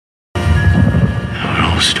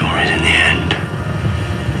stories in the end.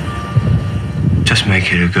 Just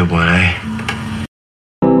make it a good one, eh?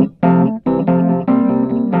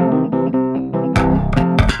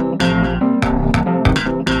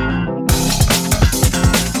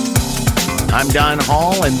 I'm Don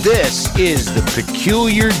Hall, and this is the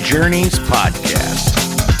Peculiar Journeys Podcast.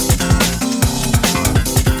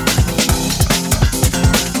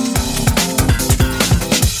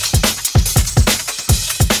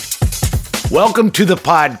 Welcome to the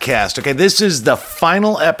podcast. Okay, this is the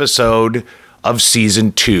final episode of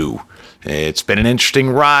Season 2. It's been an interesting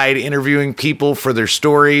ride interviewing people for their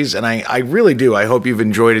stories, and I really do. I hope you've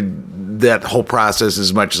enjoyed that whole process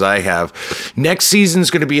as much as I have. Next season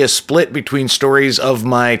is going to be a split between stories of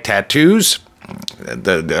my tattoos.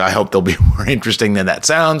 I hope they'll be more interesting than that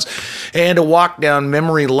sounds, and a walk down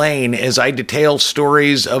memory lane as I detail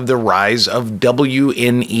stories of the rise of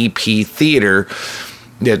WNEP Theater,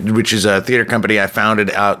 which is a theater company I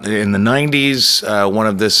founded out in the 90s. One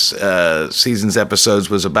of this season's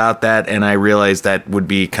episodes was about that, and I realized that would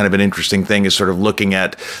be kind of an interesting thing, is sort of looking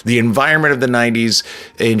at the environment of the 90s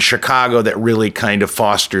in Chicago that really kind of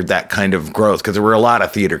fostered that kind of growth, because there were a lot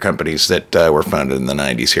of theater companies that were founded in the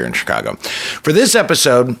 90s here in Chicago. For this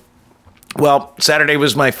episode, well, Saturday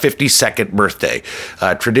was my 52nd birthday.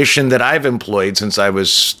 A tradition that I've employed since I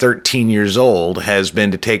was 13 years old has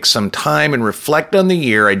been to take some time and reflect on the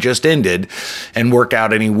year I just ended and work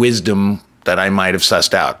out any wisdom that I might have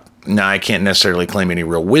sussed out. Now, I can't necessarily claim any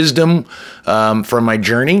real wisdom from my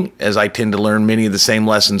journey, as I tend to learn many of the same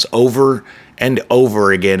lessons over and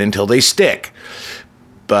over again until they stick.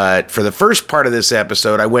 But for the first part of this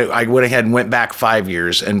episode, I went ahead and went back 5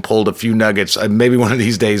 years and pulled a few nuggets. Maybe one of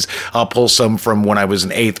these days I'll pull some from when I was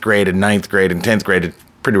in 8th grade and 9th grade and 10th grade. It's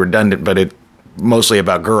pretty redundant, but it's mostly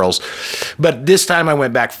about girls. But this time I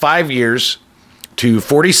went back 5 years to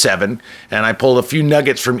 47, and I pulled a few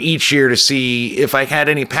nuggets from each year to see if I had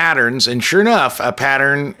any patterns. And sure enough, a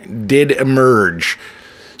pattern did emerge.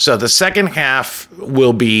 So the second half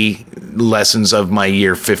will be lessons of my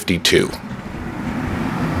year 52.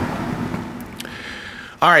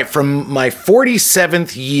 All right, from my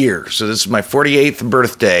 47th year, so this is my 48th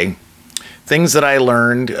birthday, things that I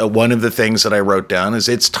learned, one of the things that I wrote down is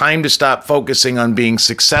it's time to stop focusing on being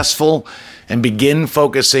successful and begin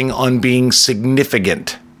focusing on being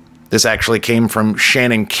significant. This actually came from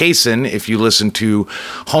Shannon Cason. If you listen to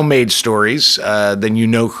Homemade Stories, then you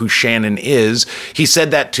know who Shannon is. He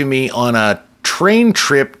said that to me on a train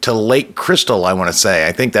trip to Lake Crystal, I want to say.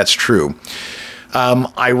 I think that's true.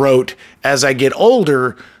 I wrote, as I get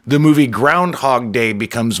older, the movie Groundhog Day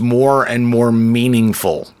becomes more and more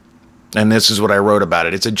meaningful. And this is what I wrote about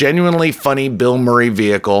it. It's a genuinely funny Bill Murray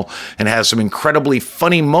vehicle and has some incredibly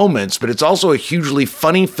funny moments, but it's also a hugely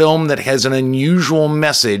funny film that has an unusual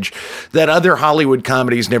message that other Hollywood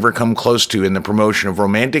comedies never come close to in the promotion of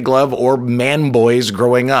romantic love or man boys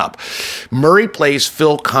growing up. Murray plays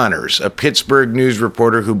Phil Connors, a Pittsburgh news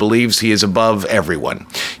reporter who believes he is above everyone.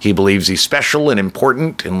 He believes he's special and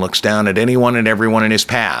important and looks down at anyone and everyone in his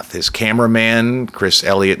path. His cameraman, Chris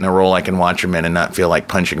Elliott, in a role I can watch him in and not feel like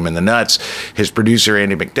punching him in the nuts. His producer,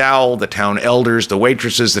 Andy McDowell, the town elders, the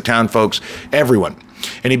waitresses, the town folks, everyone.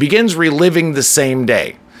 And he begins reliving the same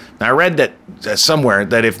day. Now, I read that somewhere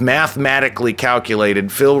that if mathematically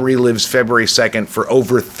calculated, Phil relives February 2nd for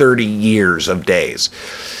over 30 years of days.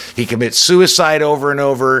 He commits suicide over and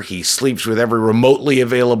over. He sleeps with every remotely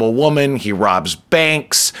available woman. He robs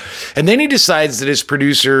banks. And then he decides that his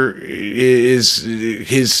producer is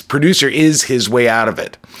his way out of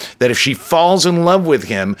it. That if she falls in love with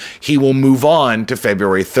him, he will move on to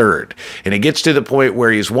February 3rd. And it gets to the point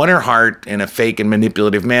where he's won her heart in a fake and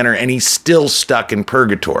manipulative manner, and he's still stuck in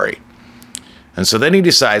purgatory. And so then he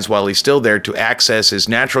decides, while he's still there, to access his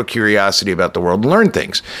natural curiosity about the world and learn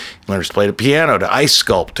things. He learns to play the piano, to ice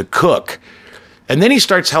sculpt, to cook. And then he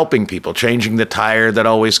starts helping people, changing the tire that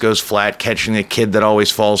always goes flat, catching the kid that always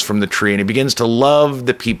falls from the tree. And he begins to love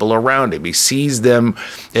the people around him. He sees them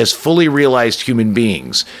as fully realized human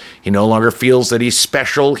beings. He no longer feels that he's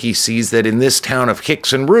special. He sees that in this town of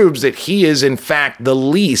Hicks and Rubes, that he is, in fact, the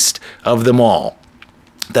least of them all.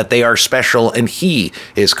 That they are special and he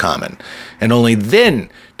is common. And only then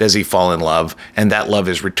does he fall in love, and that love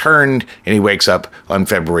is returned, and he wakes up on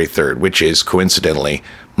February 3rd, which is coincidentally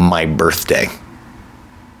my birthday.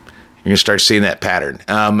 You're going to start seeing that pattern.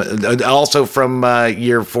 Also from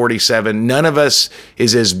year 47, none of us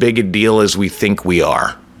is as big a deal as we think we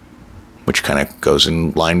are, which kind of goes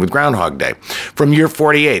in line with Groundhog Day. From year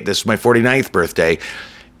 48, this is my 49th birthday,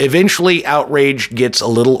 eventually outrage gets a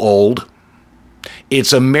little old.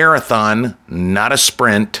 It's a marathon, not a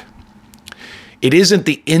sprint. It isn't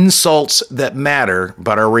the insults that matter,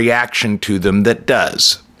 but our reaction to them that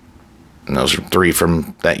does. And those are 3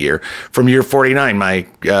 from that year. From year 49, this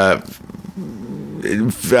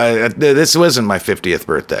wasn't my 50th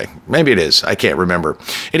birthday. Maybe it is. I can't remember.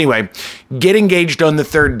 Anyway, get engaged on the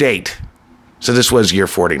 3rd date. So this was year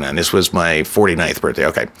 49. This was my 49th birthday.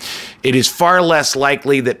 Okay. It is far less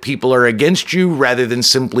likely that people are against you rather than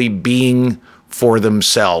simply being for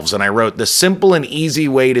themselves. And I wrote, the simple and easy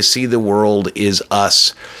way to see the world is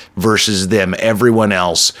us versus them, everyone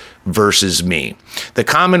else versus me. The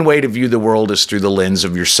common way to view the world is through the lens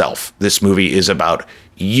of yourself. This movie is about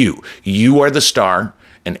you. You are the star,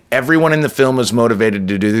 and everyone in the film is motivated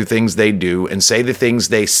to do the things they do and say the things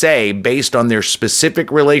they say based on their specific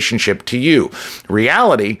relationship to you.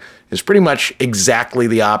 Reality is pretty much exactly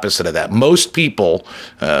the opposite of that. Most people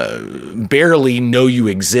barely know you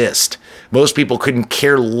exist. Most people couldn't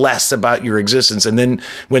care less about your existence. And then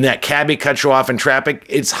when that cabbie cuts you off in traffic,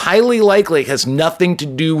 it's highly likely it has nothing to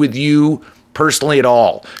do with you personally at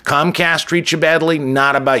all. Comcast treats you badly,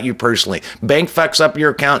 not about you personally. Bank fucks up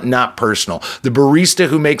your account, not personal. The barista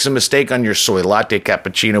who makes a mistake on your soy latte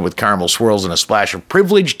cappuccino with caramel swirls and a splash of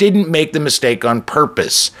privilege didn't make the mistake on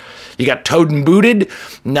purpose. You got towed and booted,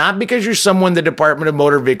 not because you're someone the Department of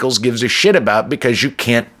Motor Vehicles gives a shit about, because you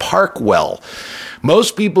can't park well.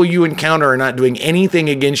 Most people you encounter are not doing anything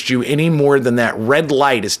against you any more than that red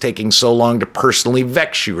light is taking so long to personally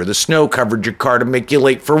vex you, or the snow covered your car to make you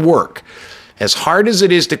late for work. As hard as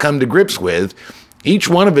it is to come to grips with, each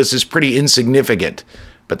one of us is pretty insignificant.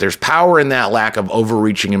 But there's power in that lack of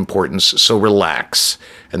overreaching importance, so relax.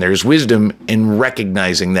 And there's wisdom in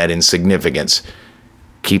recognizing that insignificance.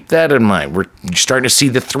 Keep that in mind. We're starting to see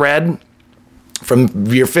the thread from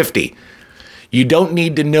year 50. You don't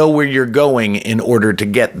need to know where you're going in order to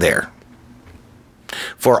get there.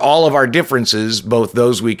 For all of our differences, both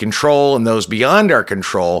those we control and those beyond our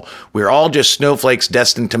control, we're all just snowflakes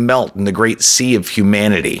destined to melt in the great sea of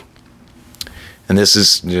humanity. And this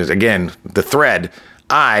is, again, the thread.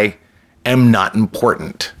 I am not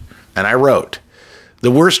important. And I wrote, the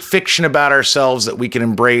worst fiction about ourselves that we can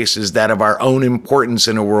embrace is that of our own importance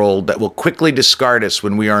in a world that will quickly discard us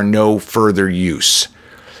when we are no further use.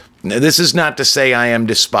 Now, this is not to say I am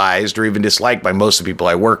despised or even disliked by most of the people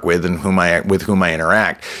I work with and with whom I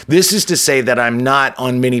interact. This is to say that I'm not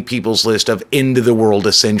on many people's list of end-of-the-world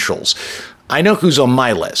essentials. I know who's on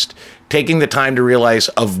my list. Taking the time to realize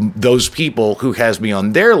of those people who has me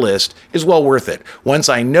on their list is well worth it. Once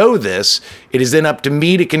I know this, it is then up to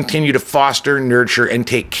me to continue to foster, nurture, and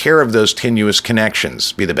take care of those tenuous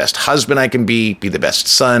connections. Be the best husband I can be the best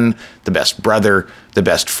son, the best brother, the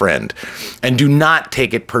best friend. And do not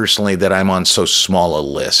take it personally that I'm on so small a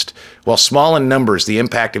list. While small in numbers, the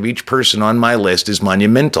impact of each person on my list is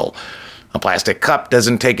monumental. A plastic cup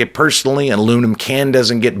doesn't take it personally. An aluminum can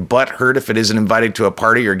doesn't get butt hurt if it isn't invited to a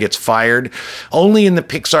party or gets fired. Only in the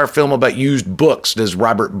Pixar film about used books does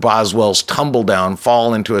Robert Boswell's Tumbledown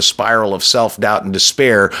fall into a spiral of self-doubt and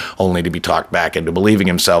despair, only to be talked back into believing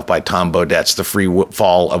himself by Tom Bodette's The Free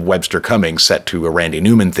Fall of Webster Cummings, set to a Randy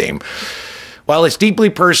Newman theme. While it's deeply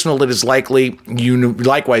personal, it is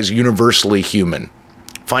likewise universally human.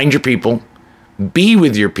 Find your people, be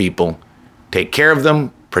with your people, take care of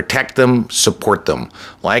them, protect them, support them.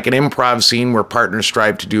 Like an improv scene where partners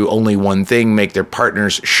strive to do only one thing, make their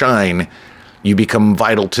partners shine, you become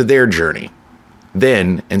vital to their journey.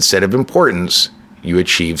 Then, instead of importance, you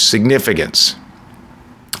achieve significance.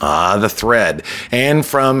 The thread. And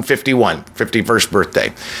from 51st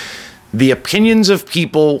birthday. The opinions of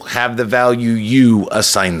people have the value you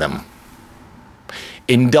assign them.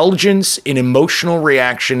 Indulgence in emotional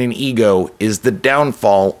reaction and ego is the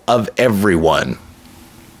downfall of everyone.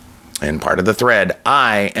 And part of the thread,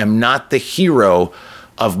 I am not the hero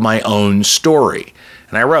of my own story.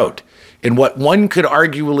 And I wrote, in what one could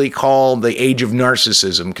arguably call the age of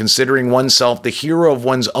narcissism, considering oneself the hero of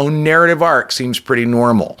one's own narrative arc seems pretty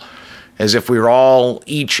normal. As if we were all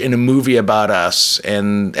each in a movie about us,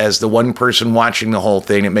 and as the one person watching the whole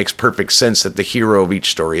thing, it makes perfect sense that the hero of each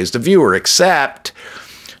story is the viewer, except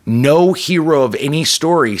no hero of any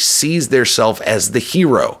story sees theirself as the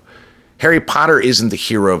hero. Harry Potter isn't the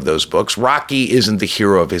hero of those books. Rocky isn't the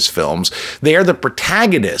hero of his films. They are the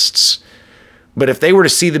protagonists. But if they were to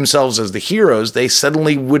see themselves as the heroes, they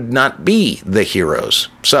suddenly would not be the heroes.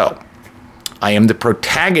 So, I am the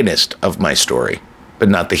protagonist of my story, but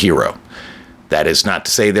not the hero. That is not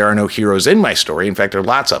to say there are no heroes in my story. In fact, there are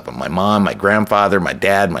lots of them. My mom, my grandfather, my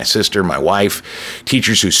dad, my sister, my wife,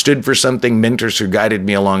 teachers who stood for something, mentors who guided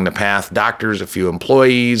me along the path, doctors, a few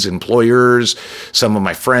employees, employers, some of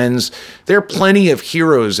my friends. There are plenty of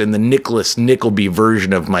heroes in the Nicholas Nickleby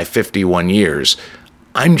version of my 51 years.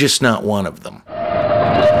 I'm just not one of them.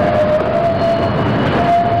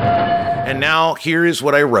 And now here is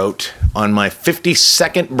what I wrote on my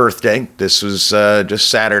 52nd birthday. This was just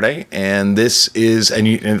Saturday, and this is,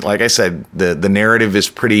 and like I said, the narrative is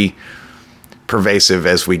pretty pervasive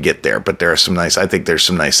as we get there, but I think there's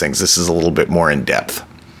some nice things. This is a little bit more in depth.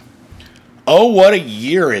 Oh, what a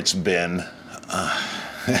year it's been.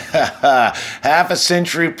 Half a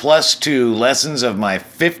century plus 2 lessons of my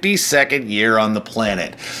 52nd year on the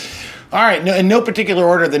planet. All right, in no particular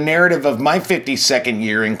order, the narrative of my 52nd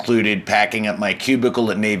year included packing up my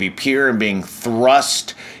cubicle at Navy Pier and being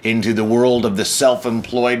thrust into the world of the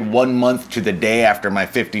self-employed 1 month to the day after my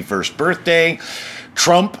 51st birthday.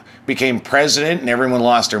 Trump became president and everyone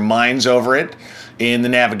lost their minds over it. In the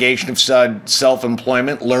navigation of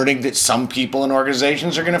self-employment, learning that some people and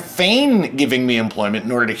organizations are going to feign giving me employment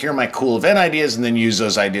in order to hear my cool event ideas and then use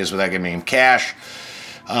those ideas without giving them cash.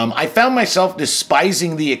 I found myself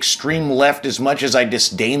despising the extreme left as much as I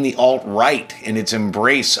disdain the alt-right in its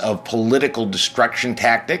embrace of political destruction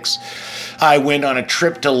tactics. I went on a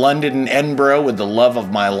trip to London and Edinburgh with the love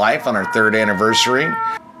of my life on our 3rd anniversary.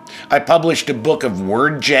 I published a book of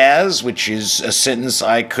word jazz, which is a sentence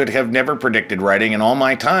I could have never predicted writing in all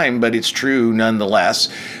my time, but it's true nonetheless.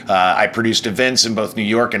 I produced events in both New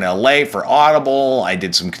York and LA for Audible. I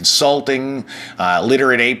did some consulting.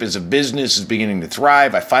 Literate Ape as a business is beginning to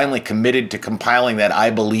thrive. I finally committed to compiling that I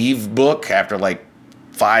Believe book after like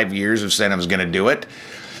 5 years of saying I was going to do it.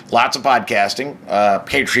 Lots of podcasting.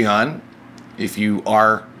 Patreon, if you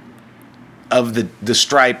are of the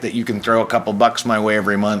stripe that you can throw a couple bucks my way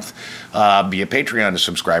every month, be a Patreon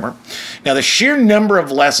subscriber. Now, the sheer number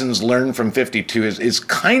of lessons learned from 52 is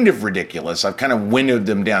kind of ridiculous. I've kind of winnowed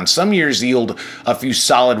them down. Some years yield a few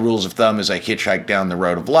solid rules of thumb as I hitchhike down the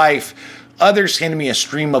road of life. Others hand me a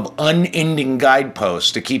stream of unending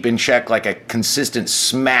guideposts to keep in check like a consistent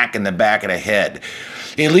smack in the back of the head.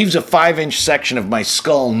 It leaves a 5-inch section of my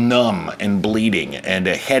skull numb and bleeding and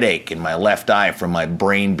a headache in my left eye from my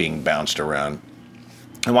brain being bounced around.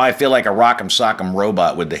 And while I feel like a rock'em sock'em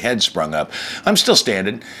robot with the head sprung up, I'm still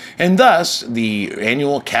standing, and thus the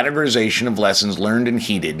annual categorization of lessons learned and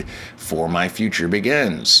heeded for my future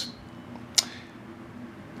begins.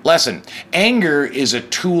 Lesson: anger is a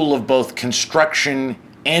tool of both construction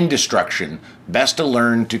and destruction. Best to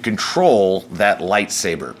learn to control that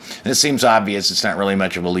lightsaber. And it seems obvious, it's not really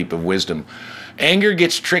much of a leap of wisdom. Anger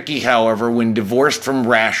gets tricky, however, when divorced from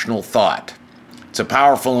rational thought. It's a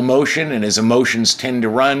powerful emotion, and as emotions tend to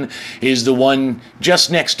run, is the one just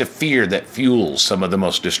next to fear that fuels some of the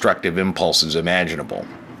most destructive impulses imaginable.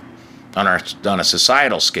 On a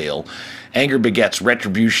societal scale, anger begets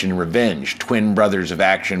retribution and revenge, twin brothers of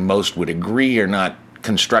action most would agree are not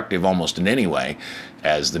constructive almost in any way.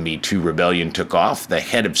 As the Me Too rebellion took off, the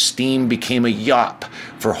head of steam became a yop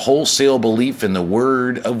for wholesale belief in the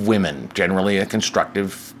word of women, generally a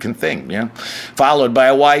constructive thing, yeah? Followed by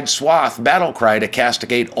a wide swath battle cry to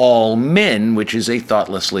castigate all men, which is a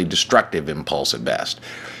thoughtlessly destructive impulse at best.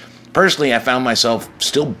 Personally, I found myself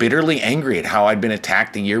still bitterly angry at how I'd been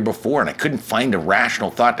attacked the year before, and I couldn't find a rational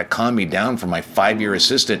thought to calm me down from my 5-year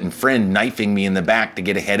assistant and friend knifing me in the back to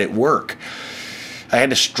get ahead at work. I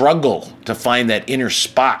had to struggle to find that inner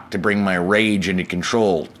spot to bring my rage into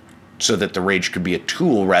control so that the rage could be a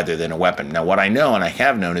tool rather than a weapon. Now, what I know and I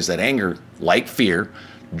have known is that anger, like fear,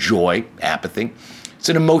 joy, apathy, it's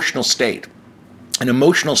an emotional state. And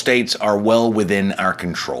emotional states are well within our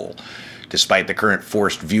control. Despite the current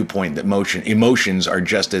forced viewpoint that emotions are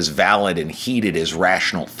just as valid and heated as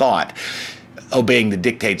rational thought, obeying the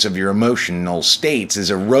dictates of your emotional states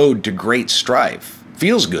is a road to great strife.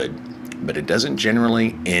 Feels good, but it doesn't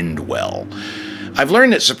generally end well. I've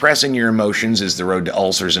learned that suppressing your emotions is the road to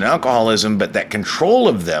ulcers and alcoholism, but that control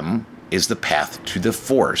of them is the path to the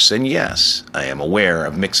Force. And yes, I am aware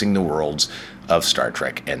of mixing the worlds of Star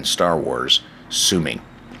Trek and Star Wars. Sue me.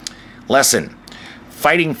 Lesson: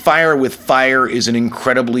 fighting fire with fire is an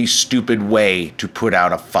incredibly stupid way to put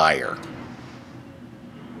out a fire.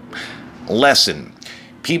 Lesson: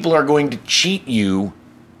 people are going to cheat you.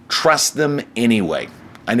 Trust them anyway.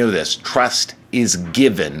 I know this. Trust is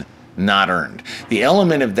given, not earned. The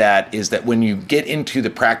element of that is that when you get into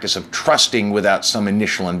the practice of trusting without some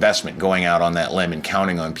initial investment, going out on that limb and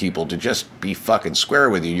counting on people to just be fucking square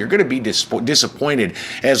with you, you're going to be disappointed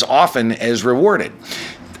as often as rewarded.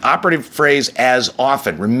 Operative phrase, as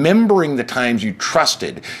often. Remembering the times you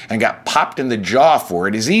trusted and got popped in the jaw for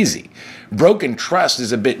it is easy. Broken trust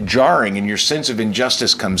is a bit jarring and your sense of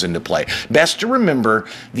injustice comes into play. Best to remember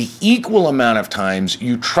the equal amount of times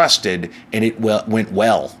you trusted and it went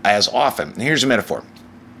well as often. Here's a metaphor.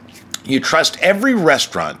 You trust every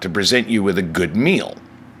restaurant to present you with a good meal.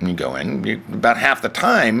 You go in, about half the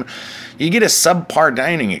time, you get a subpar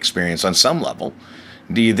dining experience on some level.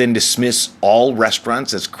 Do you then dismiss all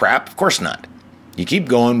restaurants as crap? Of course not. You keep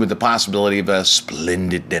going with the possibility of a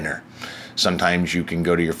splendid dinner. Sometimes you can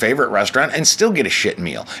go to your favorite restaurant and still get a shit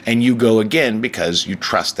meal. And you go again because you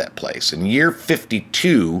trust that place. In year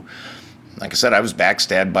 52, like I said, I was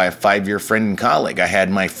backstabbed by a 5-year friend and colleague. I had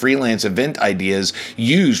my freelance event ideas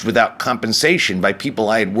used without compensation by people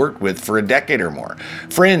I had worked with for a decade or more.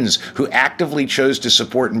 Friends who actively chose to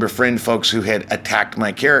support and befriend folks who had attacked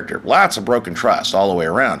my character. Lots of broken trust all the way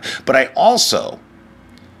around. But I also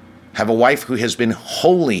have a wife who has been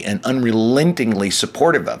wholly and unrelentingly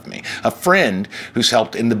supportive of me. A friend who's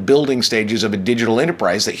helped in the building stages of a digital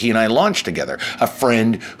enterprise that he and I launched together. A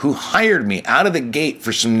friend who hired me out of the gate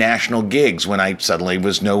for some national gigs when I suddenly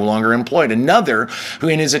was no longer employed. Another who,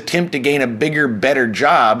 in his attempt to gain a bigger, better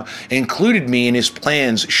job, included me in his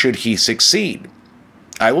plans should he succeed.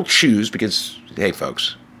 I will choose because, hey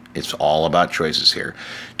folks, it's all about choices here,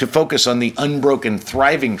 to focus on the unbroken,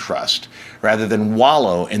 thriving trust rather than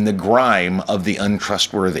wallow in the grime of the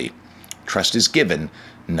untrustworthy. Trust is given,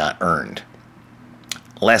 not earned.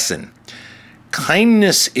 Lesson: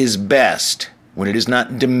 kindness is best when it is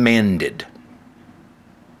not demanded.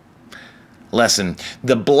 Lesson: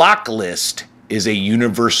 the block list is a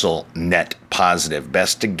universal net positive,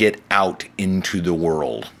 best to get out into the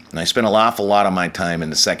world. And I spent an awful lot of my time in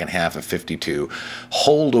the second half of 52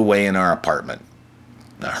 holed away in our apartment,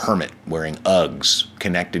 a hermit wearing Uggs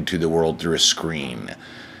connected to the world through a screen.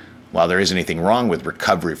 While there isn't anything wrong with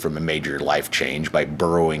recovery from a major life change by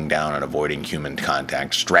burrowing down and avoiding human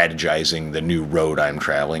contact, strategizing the new road I'm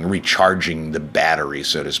traveling, recharging the battery,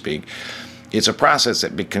 so to speak, it's a process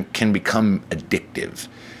that can become addictive.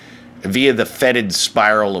 Via the fetid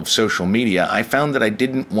spiral of social media, I found that I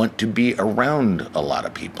didn't want to be around a lot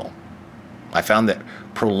of people. I found that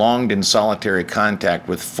prolonged and solitary contact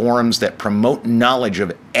with forums that promote knowledge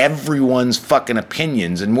of everyone's fucking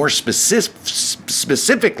opinions, and more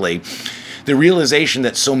specifically, the realization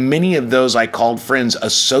that so many of those I called friends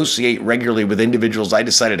associate regularly with individuals I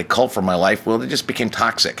decided to cull from my life, well, it just became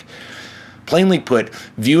toxic. Plainly put,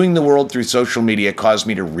 viewing the world through social media caused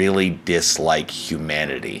me to really dislike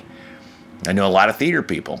humanity. I know a lot of theater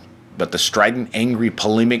people, but the strident, angry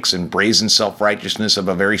polemics and brazen self-righteousness of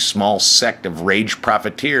a very small sect of rage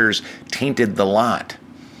profiteers tainted the lot.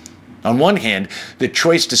 On one hand, the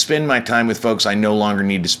choice to spend my time with folks I no longer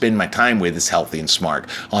need to spend my time with is healthy and smart.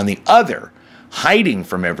 On the other, hiding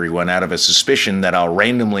from everyone out of a suspicion that I'll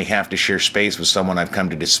randomly have to share space with someone I've come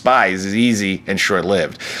to despise is easy and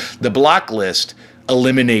short-lived. The block list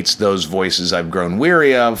eliminates those voices I've grown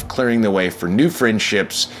weary of, clearing the way for new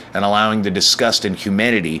friendships and allowing the disgust in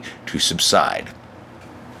humanity to subside.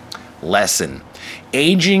 Lesson: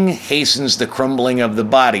 aging hastens the crumbling of the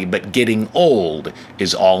body, but getting old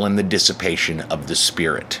is all in the dissipation of the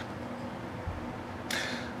spirit.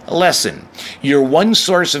 Lesson: your one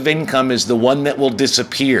source of income is the one that will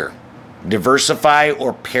disappear. Diversify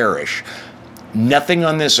or perish. Nothing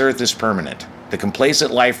on this earth is permanent. The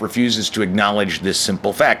complacent life refuses to acknowledge this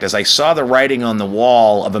simple fact. As I saw the writing on the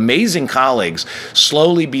wall of amazing colleagues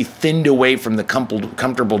slowly be thinned away from the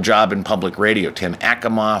comfortable job in public radio, Tim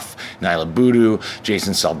Akamoff, Nyla Boodoo,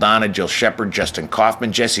 Jason Saldana, Jill Shepard, Justin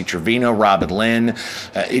Kaufman, Jesse Trevino, Robin Lynn,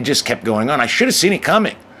 it just kept going on. I should have seen it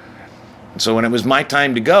coming. So when it was my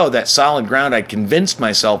time to go, that solid ground I'd convinced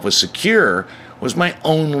myself was secure was my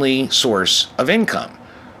only source of income.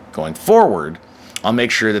 Going forward, I'll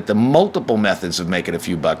make sure that the multiple methods of making a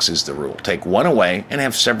few bucks is the rule. Take one away and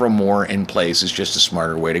have several more in place is just a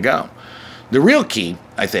smarter way to go. The real key,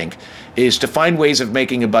 I think, is to find ways of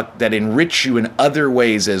making a buck that enrich you in other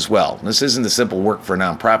ways as well. This isn't the simple work for a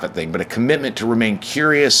nonprofit thing, but a commitment to remain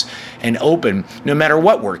curious and open no matter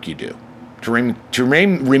what work you do. To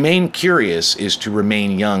remain curious is to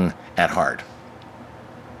remain young at heart.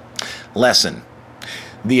 Lesson: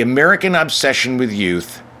 the American obsession with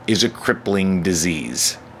youth is a crippling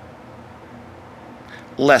disease.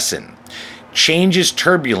 Lesson: change is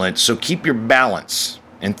turbulent, so keep your balance.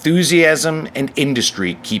 Enthusiasm and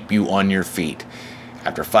industry keep you on your feet.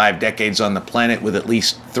 After 5 decades on the planet, with at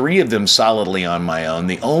least 3 of them solidly on my own,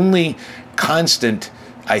 the only constant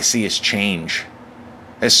I see is change.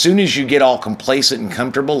 As soon as you get all complacent and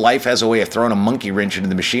comfortable, life has a way of throwing a monkey wrench into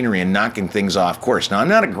the machinery and knocking things off course. Now, I'm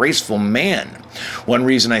not a graceful man. One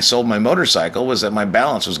reason I sold my motorcycle was that my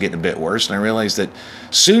balance was getting a bit worse, and I realized that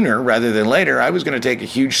sooner rather than later, I was going to take a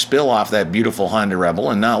huge spill off that beautiful Honda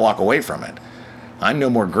Rebel and not walk away from it. I'm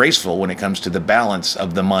no more graceful when it comes to the balance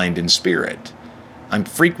of the mind and spirit. I'm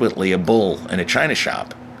frequently a bull in a china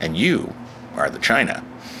shop, and you are the china.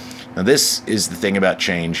 Now, this is the thing about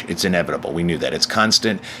change. It's inevitable. We knew that. It's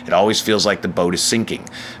constant. It always feels like the boat is sinking.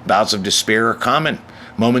 Bouts of despair are common.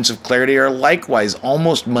 Moments of clarity are likewise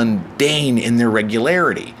almost mundane in their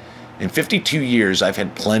regularity. In 52 years, I've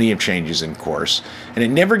had plenty of changes in course, and it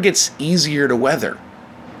never gets easier to weather.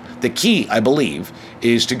 The key, I believe,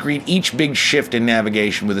 is to greet each big shift in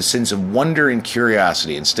navigation with a sense of wonder and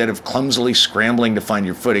curiosity instead of clumsily scrambling to find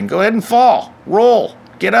your footing. Go ahead and fall, roll,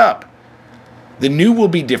 get up. The new will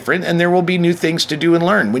be different, and there will be new things to do and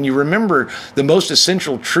learn. When you remember the most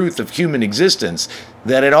essential truth of human existence,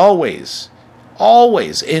 that it always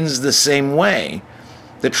ends the same way,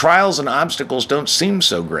 the trials and obstacles don't seem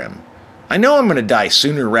so grim. I know I'm going to die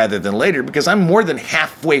sooner rather than later because I'm more than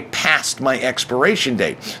halfway past my expiration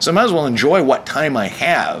date, so I might as well enjoy what time I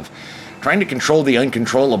have. Trying to control the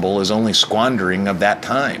uncontrollable is only squandering of that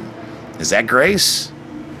time. Is that grace?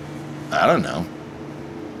 I don't know.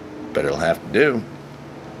 But it'll have to do.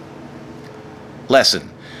 Lesson.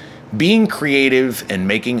 Being creative and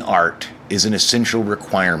making art is an essential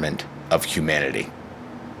requirement of humanity.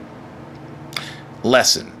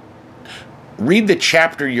 Lesson. Read the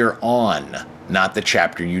chapter you're on, not the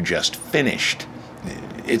chapter you just finished.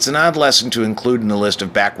 It's an odd lesson to include in the list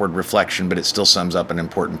of backward reflection, but it still sums up an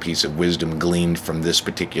important piece of wisdom gleaned from this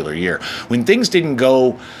particular year. When things didn't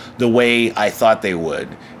go the way I thought they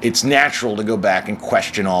would, it's natural to go back and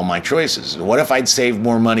question all my choices. What if I'd saved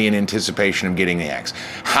more money in anticipation of getting the X?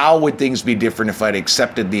 How would things be different if I'd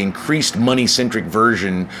accepted the increased money-centric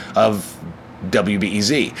version of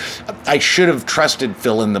WBEZ? I should have trusted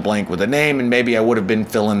fill in the blank with a name, and maybe I would have been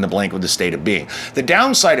fill in the blank with the state of being. The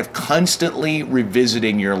downside of constantly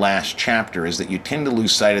revisiting your last chapter is that you tend to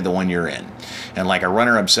lose sight of the one you're in. And like a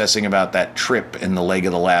runner obsessing about that trip in the leg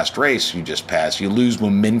of the last race you just passed, you lose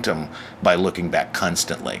momentum by looking back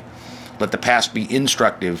constantly. Let the past be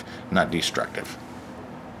instructive, not destructive.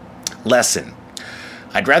 Lesson.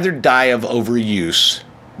 I'd rather die of overuse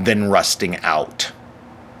than rusting out.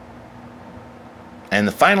 And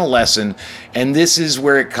the final lesson, and this is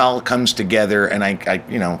where it all comes together, and I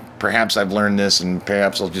perhaps I've learned this, and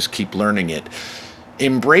perhaps I'll just keep learning it.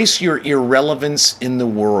 Embrace your irrelevance in the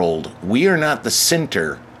world. We are not the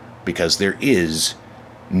center because there is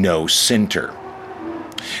no center.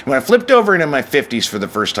 When I flipped over into my 50s for the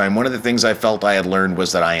first time, one of the things I felt I had learned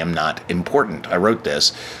was that I am not important. I wrote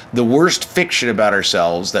this. The worst fiction about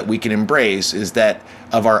ourselves that we can embrace is that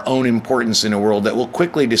of our own importance in a world that will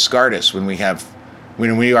quickly discard us when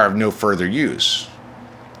we are of no further use.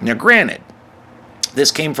 Now, granted,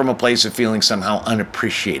 this came from a place of feeling somehow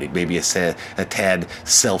unappreciated, maybe a tad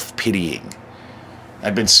self-pitying.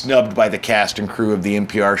 I'd been snubbed by the cast and crew of the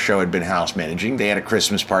NPR show I'd been house managing. They had a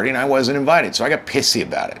Christmas party, and I wasn't invited, so I got pissy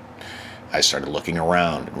about it. I started looking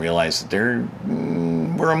around and realized that there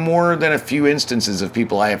were more than a few instances of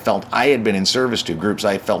people I have felt I had been in service to, groups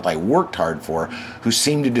I felt I worked hard for, who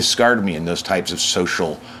seemed to discard me in those types of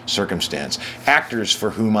social circumstance. Actors for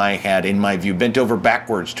whom I had, in my view, bent over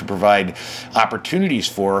backwards to provide opportunities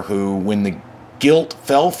for, who, when the guilt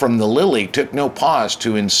fell from the lily, took no pause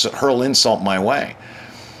to hurl insult my way.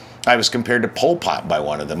 I was compared to Pol Pot by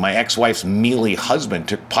one of them. My ex-wife's mealy husband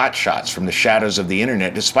took pot shots from the shadows of the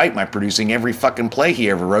internet despite my producing every fucking play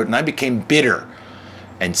he ever wrote, and I became bitter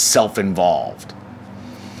and self-involved.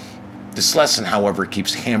 This lesson, however,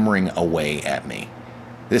 keeps hammering away at me.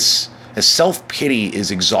 As self-pity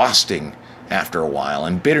is exhausting after a while,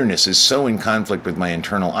 and bitterness is so in conflict with my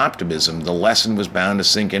internal optimism, the lesson was bound to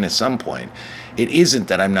sink in at some point. It isn't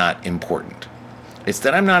that I'm not important. It's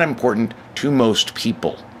that I'm not important to most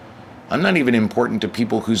people. I'm not even important to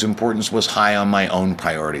people whose importance was high on my own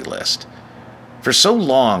priority list. For so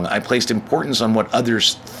long, I placed importance on what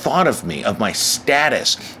others thought of me, of my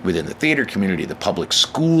status within the theater community, the public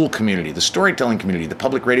school community, the storytelling community, the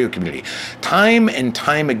public radio community. Time and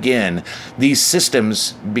time again, these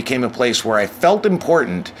systems became a place where I felt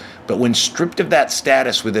important, but when stripped of that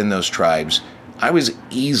status within those tribes, I was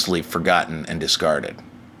easily forgotten and discarded.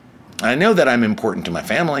 I know that I'm important to my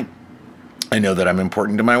family. I know that I'm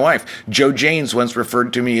important to my wife. Joe Janes once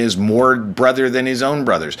referred to me as more brother than his own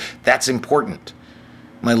brothers. That's important.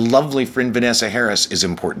 My lovely friend Vanessa Harris is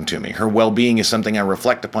important to me. Her well-being is something I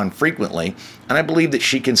reflect upon frequently, and I believe that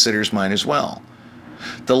she considers mine as well.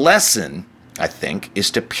 The lesson I think,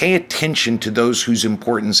 is to pay attention to those whose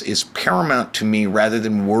importance is paramount to me rather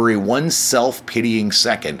than worry one self-pitying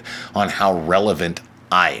second on how relevant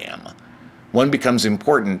I am. One becomes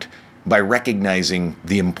important by recognizing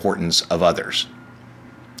the importance of others.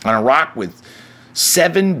 On a rock with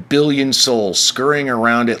 7 billion souls scurrying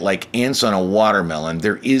around it like ants on a watermelon,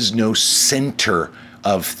 there is no center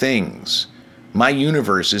of things. My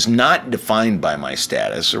universe is not defined by my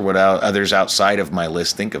status or what others outside of my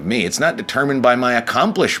list think of me. It's not determined by my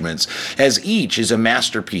accomplishments, as each is a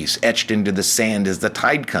masterpiece etched into the sand as the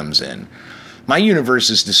tide comes in. My universe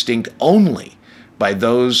is distinct only by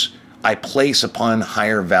those I place upon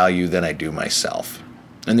higher value than I do myself.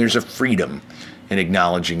 And there's a freedom in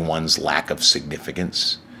acknowledging one's lack of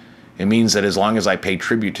significance. It means that as long as I pay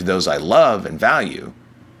tribute to those I love and value,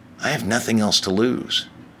 I have nothing else to lose.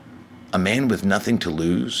 A man with nothing to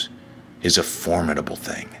lose is a formidable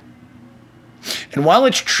thing. And while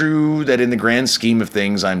it's true that in the grand scheme of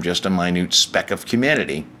things, I'm just a minute speck of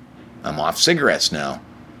humanity, I'm off cigarettes now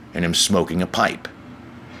and am smoking a pipe.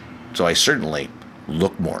 So I certainly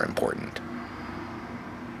look more important.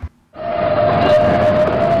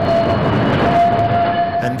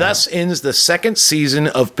 And thus ends the second season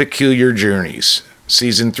of Peculiar Journeys.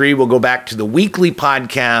 Season 3 will go back to the weekly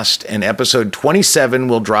podcast, and episode 27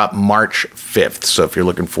 will drop March 5th. So if you're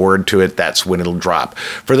looking forward to it, that's when it'll drop.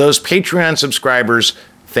 For those Patreon subscribers,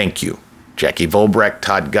 thank you. Jackie Volbrecht,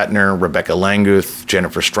 Todd Guttner, Rebecca Languth,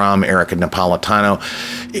 Jennifer Strom, Erica Napolitano.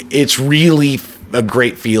 It's really a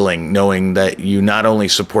great feeling knowing that you not only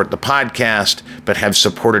support the podcast, but have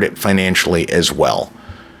supported it financially as well.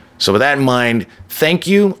 So with that in mind, thank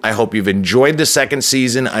you. I hope you've enjoyed the second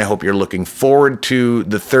season. I hope you're looking forward to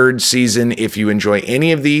the third season. If you enjoy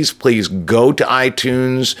any of these, please go to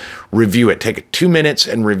iTunes, review it. Take 2 minutes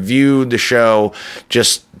and review the show.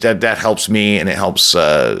 Just that helps me, and it helps, sort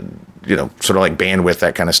of like bandwidth,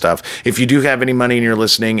 that kind of stuff. If you do have any money and you're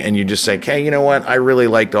listening and you just say, hey, you know what? I really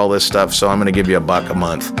liked all this stuff, so I'm going to give you $1 a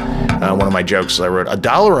month. One of my jokes I wrote,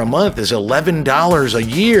 $1 a month is $11 a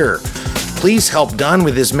year. Please help Don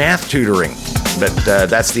with his math tutoring. But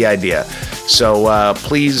that's the idea. So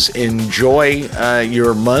please enjoy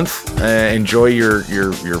your month. Enjoy your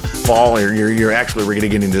fall. We're going to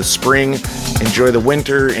get into spring. Enjoy the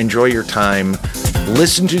winter. Enjoy your time.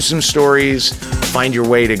 Listen to some stories. Find your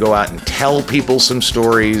way to go out and tell people some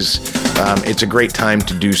stories. It's a great time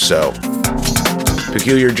to do so.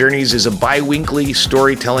 Peculiar Journeys is a bi-weekly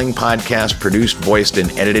storytelling podcast produced, voiced, and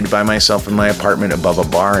edited by myself in my apartment above a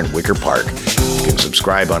bar in Wicker Park. You can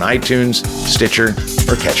subscribe on iTunes, Stitcher,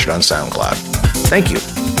 or catch it on SoundCloud. Thank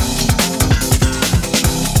you.